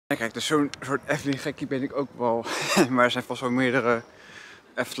Ja, kijk, dus zo'n soort efteling gekkie ben ik ook wel. Maar er zijn vast wel meerdere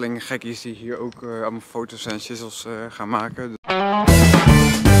efteling gekkies die hier ook allemaal foto's en shizzles gaan maken.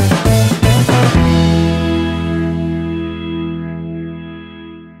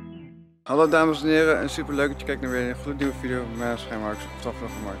 Hallo dames en heren, en super leuk dat je kijkt naar weer een gloednieuwe video met mijn Vloggermarcus, of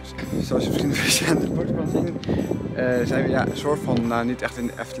Vloggermarcus. Zoals je misschien een beetje aan de bord kan zien, zijn we een soort van, nou niet echt in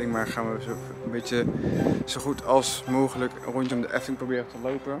de Efteling, maar gaan we zo een beetje zo goed als mogelijk rondom de Efteling proberen te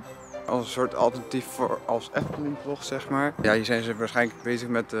lopen. Als een soort alternatief voor als Efteling vlog, zeg maar. Ja, hier zijn ze waarschijnlijk bezig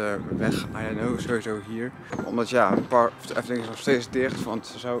met de weg, I don't know, sowieso hier. Omdat ja, een paar of de Efteling is nog steeds dicht, want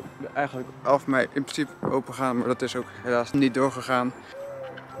ze zou eigenlijk 11 mei in principe open gaan, maar dat is ook helaas niet doorgegaan.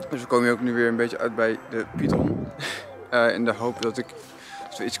 Dus we komen hier ook nu weer een beetje uit bij de Python. In de hoop dat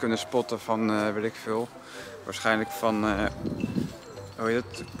we iets kunnen spotten van, weet ik veel. Waarschijnlijk van, hoe heet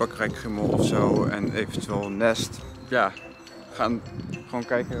het, Bakkerij Krummel of zo. En eventueel Nest. Ja, we gaan gewoon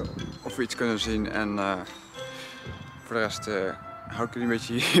kijken of we iets kunnen zien. En voor de rest hou ik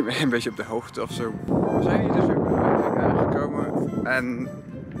jullie een beetje op de hoogte of zo. We zijn hier dus weer aangekomen. En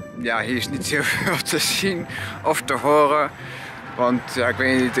ja, hier is niet heel veel te zien of te horen. Want ja, ik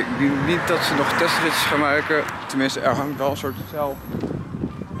weet niet, ik denk niet dat ze nog testritjes gaan maken. Tenminste, er hangt wel een soort cel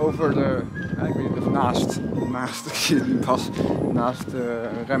over de, ja, ik weet niet of naast, ik zie het niet pas, naast de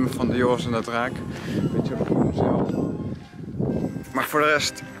remmen van de Joris en de Draak. Een beetje op een cel. Maar voor de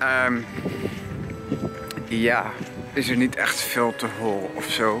rest, ja, is er niet echt veel te horen of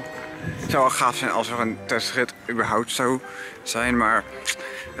zo. Het zou wel gaaf zijn als er een testrit überhaupt zou zijn, maar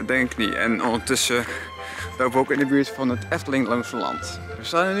dat denk ik niet. En ondertussen lopen we ook in de buurt van het Efteling langs het land. We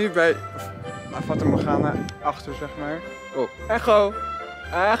staan er nu bij Fata Morgana achter, zeg maar. Oh, echo!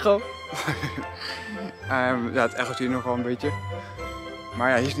 Echo! Ja, het echoot hier nog wel een beetje. Maar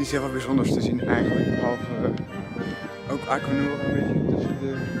ja, hier is niet heel veel bijzonders te zien eigenlijk. Behalve ook Aquanura een beetje tussen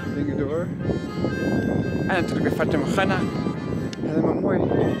de dingen door. En natuurlijk weer Fata Morgana. Helemaal mooi.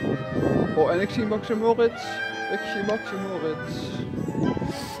 Oh, en ik zie Max en Moritz. Ik zie Max en Moritz.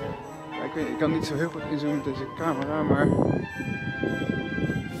 Ik kan niet zo heel goed inzoomen met deze camera, maar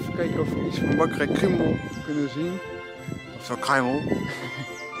even kijken of we iets van Bakkerij Krummel kunnen zien. Of zo Krummel.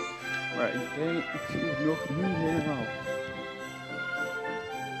 Maar ik zie het nog niet helemaal.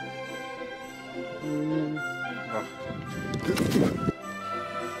 Wacht.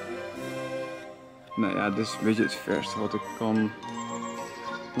 Nou ja, dit is een beetje het verste wat ik kan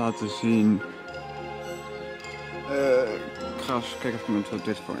laten zien. Ik ga eens kijken of ik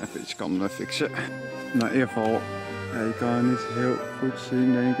dit gewoon even iets kan fixen. Nou, in ieder geval, je kan het niet heel goed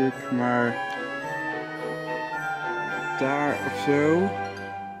zien, denk ik, maar daar of zo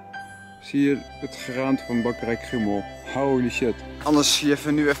zie je het geraamte van Bakkerij Krummel. Holy shit. Anders zie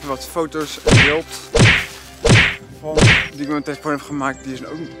je nu even wat foto's en beeld van die ik met mijn telefoon heb gemaakt. Die is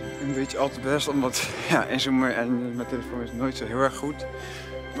ook een beetje al te best, omdat ja, inzoomen en mijn telefoon is nooit zo heel erg goed.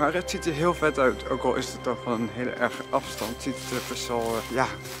 Maar het ziet er heel vet uit, ook al is het dan van een hele erge afstand. Ziet het er best wel ja,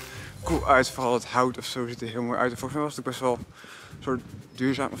 cool uit, vooral het hout of zo ziet er heel mooi uit. En volgens mij was het ook best wel een soort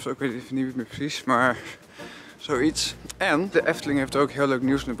duurzaam of zo, ik weet even niet meer precies, maar zoiets. En de Efteling heeft ook heel leuk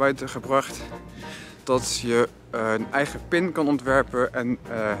nieuws naar buiten gebracht. Dat je een eigen pin kan ontwerpen en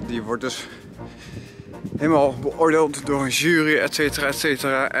die wordt dus helemaal beoordeeld door een jury, etcetera,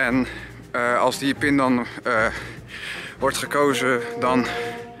 etcetera. En als die pin dan wordt gekozen, dan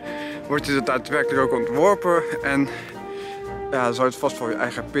wordt hij daadwerkelijk ook ontworpen. En ja, dan zou het vast wel je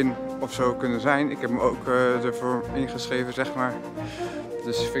eigen pin of zo kunnen zijn. Ik heb hem ook ervoor ingeschreven, zeg maar.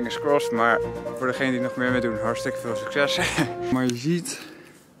 Dus fingers crossed, maar voor degenen die nog meer mee doen, hartstikke veel succes. Maar je ziet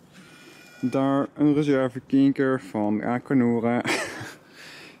daar een reservekinker van Aquanura.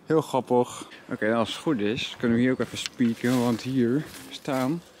 Heel grappig. Oké, nou, als het goed is, kunnen we hier ook even spieken, want hier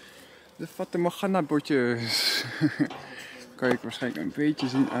staan de Fata Morgana bordjes. Kan je waarschijnlijk een beetje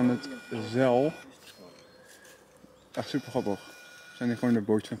zien aan het zeil. Echt super grappig. Zijn hier gewoon de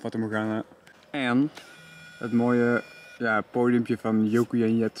bootjes van Fata Morgana. En het mooie podiumpje van Yoku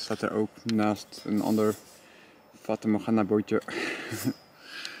en Jet staat er ook naast een ander Fata Morgana bootje.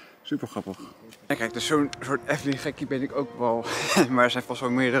 Super grappig. En kijk, dus zo'n soort Efteling gekkie ben ik ook wel. Maar er zijn vast wel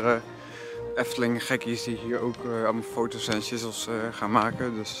meerdere Efteling gekkies die hier ook allemaal foto's en shizzles gaan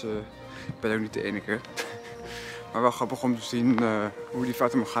maken. Dus ik ben ook niet de enige. Maar wel grappig om te zien hoe die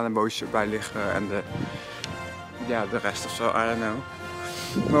Fata Morgana bootjes erbij liggen en de rest of zo, I don't know.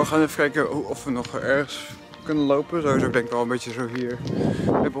 Maar we gaan even kijken of we nog ergens kunnen lopen. Sowieso denk ik wel een beetje zo hier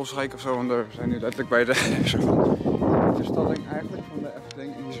bij Bosrijk of zo, want we zijn nu letterlijk bij de verstalling eigenlijk van de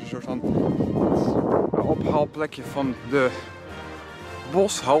Efteling. Hier is een soort van ophaalplekje van de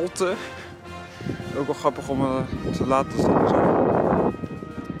boshalte. Ook wel grappig om te laten zien. Zo.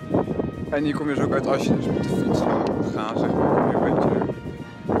 En hier kom je dus ook uit als je dus met de fiets gaat gaan, zeg maar. Kom je een beetje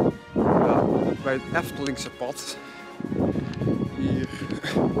bij het Eftelingse pad. Hier.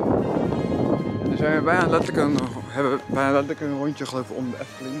 Dan zijn we bijna letterlijk een rondje gelopen om de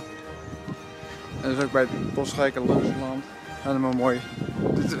Efteling. En dus ook bij het bosrijke Loosland. Helemaal mooi.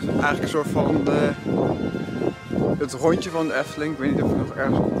 Dit is eigenlijk een soort van het rondje van de Efteling. Ik weet niet of we nog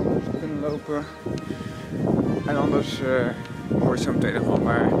ergens op kunnen lopen. En anders hoor je het zo meteen nog wel,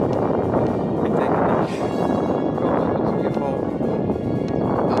 maar ik denk niet. In ieder geval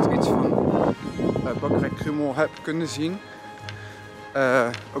dat ik iets van Bakkerij Krummel heb kunnen zien.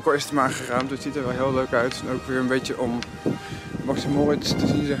 Ook al is het maar geruimd, het ziet er wel heel leuk uit. En ook weer een beetje om Max Moritz te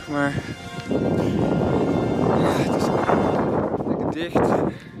zien, zeg maar. Het is lekker dicht.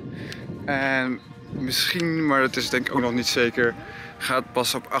 En misschien, maar dat is denk ik ook nog niet zeker, gaat het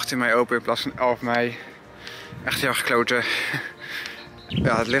pas op 18 mei open in plaats van 11 mei. Echt heel gekloten.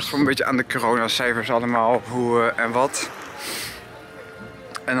 Ja, het ligt gewoon een beetje aan de coronacijfers allemaal, hoe en wat.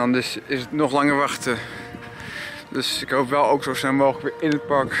 En dan dus is het nog langer wachten. Dus ik hoop wel ook zo snel mogelijk weer in het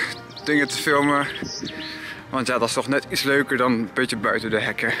park dingen te filmen. Want ja, dat is toch net iets leuker dan een beetje buiten de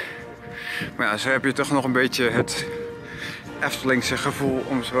hekken. Maar ja, zo heb je toch nog een beetje het Eftelingse gevoel,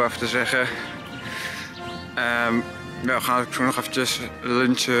 om het zo even te zeggen. Ja, we gaan ook zo nog eventjes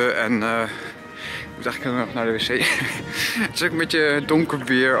lunchen en ik moet eigenlijk nog naar de wc. Het is ook een beetje donker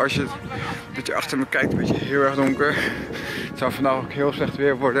weer. Als je een beetje achter me kijkt, een beetje heel erg donker. Het zou vandaag ook heel slecht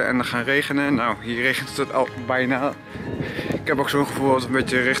weer worden en dan gaan regenen. Nou, hier regent het al bijna. Ik heb ook zo'n gevoel dat we een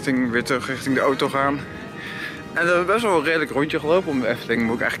beetje weer terug richting de auto gaan. En we hebben best wel een redelijk rondje gelopen om de Efteling,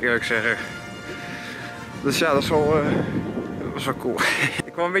 moet ik eigenlijk eerlijk zeggen. Dus ja, dat is wel cool.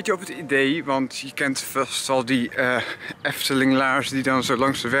 Ik kwam een beetje op het idee, want je kent vast wel die Eftelinglaars die dan zo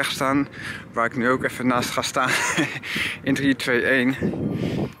langs de weg staan. Waar ik nu ook even naast ga staan. In 3, 2, 1.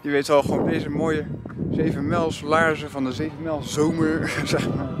 Je weet wel, gewoon deze mooie 7-mijls laarzen van de 7-mijls zomer, zeg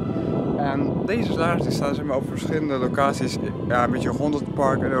maar. En deze laarzen die staan zeg maar, op verschillende locaties. Ja, een beetje rond het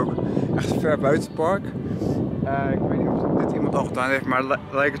park en ook echt ver buiten het park. Ik weet niet of dit iemand al gedaan heeft, maar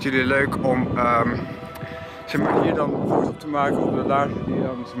lijkt het jullie leuk om zeg maar, hier dan een foto op te maken op de laarzen die je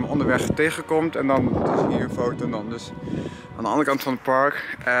dan zeg maar, onderweg tegenkomt. En dan dus hier een foto en dan dus aan de andere kant van het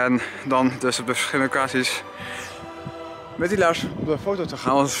park. En dan dus op de verschillende locaties met die laars op de foto te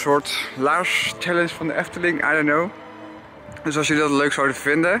gaan. Als een soort laars challenge van de Efteling, I don't know. Dus als jullie dat leuk zouden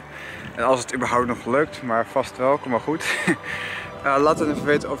vinden, en als het überhaupt nog lukt, maar vast wel, kom maar goed. Laat dan even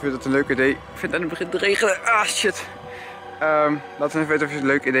weten of je dat een leuk idee vindt. En het begint te regenen. Ah shit. Laat dan even weten of je het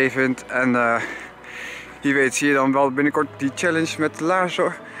een leuk idee vindt. En wie weet zie je dan wel binnenkort die challenge met de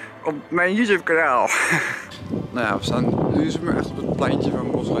laarzen op mijn YouTube kanaal. Nou ja, we staan nu maar echt op het pleintje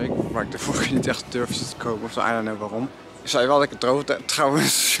van Bosrijk. Waar ik de vorige keer niet echt durfde te komen of zo. I don't know waarom. Ik zei wel lekker droog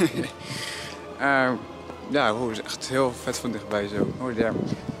trouwens. Ja, het is echt heel vet van dichtbij zo. Oh daar.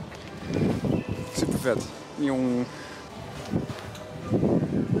 Super vet. Jong.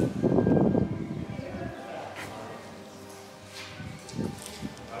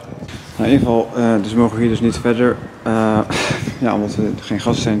 Nou, in ieder geval, dus mogen we hier dus niet verder. Ja, omdat er geen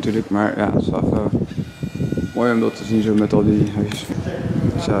gasten zijn natuurlijk. Maar ja, het is wel even mooi om dat te zien zo met al die huisjes.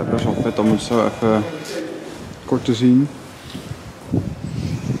 Dus ja, best wel vet om het zo even kort te zien.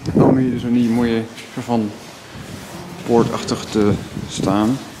 Om hier dus een die mooie soort van poortachtig te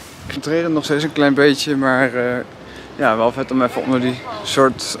staan. Het regent nog steeds een klein beetje, maar ja, wel vet om even onder die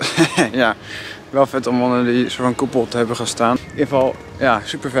soort ja, wel vet om onder die soort van koepel te hebben gestaan. In ieder geval, ja,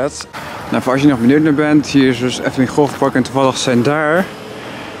 super vet. Nou, voor als je nog benieuwd naar bent, hier is dus Efteling Golfpark en toevallig zijn daar.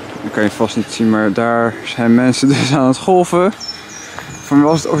 Dat kan je vast niet zien, maar daar zijn mensen dus aan het golven. Voor mij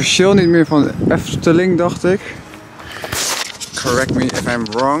was het officieel niet meer van Efteling, dacht ik. Correct me if I'm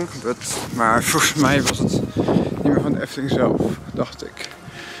wrong, maar volgens mij was het niet meer van de Efteling zelf, dacht ik.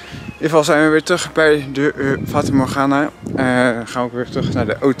 In ieder geval zijn we weer terug bij de Fata Morgana. Gaan we ook weer terug naar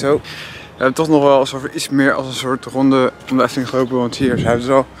de auto. We hebben toch nog wel alsof er iets meer als een soort ronde om de Efteling gelopen, want hier zijn we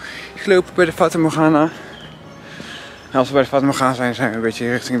dus al gelopen bij de Fata Morgana. En als we bij de Fata Morgana zijn, zijn we een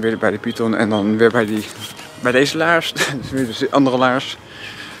beetje richting weer bij de Python en dan weer bij deze laars, dus weer dus die andere laars.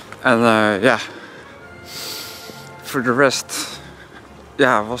 En ja, voor de rest,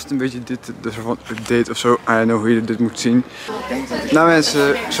 ja, was het een beetje dit, dus van update of zo, I don't know hoe je dit moet zien. Nou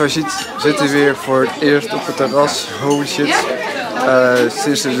mensen, zoals je ziet zitten we weer voor het eerst op het terras, holy shit.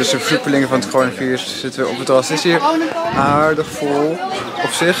 Sinds de versoepelingen van het coronavirus zitten we op het terras. Het is hier aardig vol op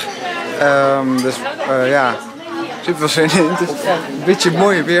zich. Dus ja, super veel zin in. Het is een beetje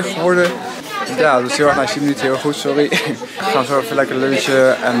mooi weer geworden. Ja, dus heel erg, nou, je ziet me niet heel goed, sorry. We gaan zo even lekker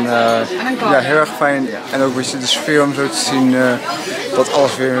lunchen en ja, heel erg fijn. En ook een beetje de sfeer om zo te zien dat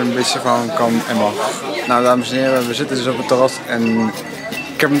alles weer een beetje van kan en mag. Nou, dames en heren, we zitten dus op het terras en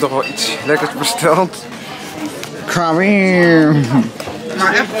ik heb hem toch wel iets lekkers besteld. Kom hier!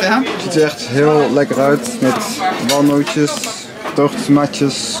 Maar echt, hè? Het ziet er echt heel lekker uit met walnootjes, gedroogde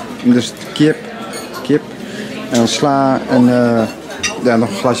tomaatjes, dus kip en dan sla en ja, nog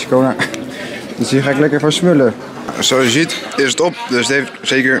een glaasje cola. Dus hier ga ik lekker van smullen. Zoals je ziet is het op, dus het heeft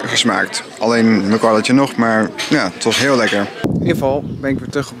zeker gesmaakt. Alleen mijn colletje nog, maar ja, het was heel lekker. In ieder geval ben ik weer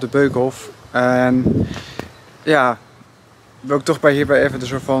terug op de Beukhof. En ja, wil ik toch hierbij even de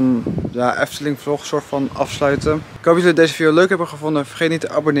soort van Efteling vlog soort van afsluiten. Ik hoop dat jullie deze video leuk hebben gevonden. Vergeet niet te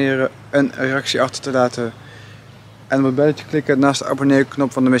abonneren, een reactie achter te laten. En op het belletje klikken naast de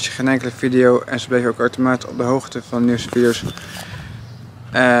abonneerknop, want dan mis je geen enkele video. En zo blijf je ook automatisch op de hoogte van de nieuwste video's.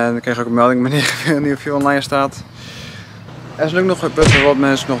 En dan krijg je ook een melding wanneer er weer een nieuwe video online staat. Er zijn ook nog best wel wat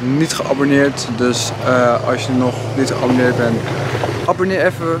mensen nog niet geabonneerd. Dus als je nog niet geabonneerd bent, abonneer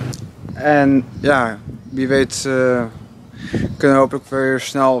even. En ja, wie weet kunnen we hopelijk weer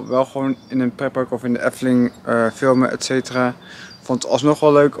snel wel gewoon in een pretpark of in de Efteling filmen, etc. Vond het alsnog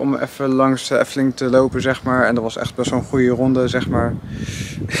wel leuk om even langs de Efteling te lopen, zeg maar. En dat was echt best wel een goede ronde, zeg maar.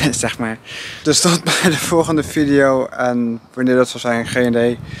 Zeg maar. Dus tot bij de volgende video. En wanneer dat zal zijn, geen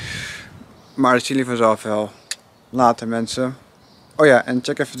idee. Maar dat zien jullie vanzelf wel. Later, mensen. Oh ja, en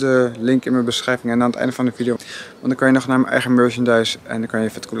check even de link in mijn beschrijving en aan het einde van de video. Want dan kan je nog naar mijn eigen merchandise en dan kan je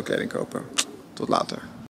vet coole kleding kopen. Tot later.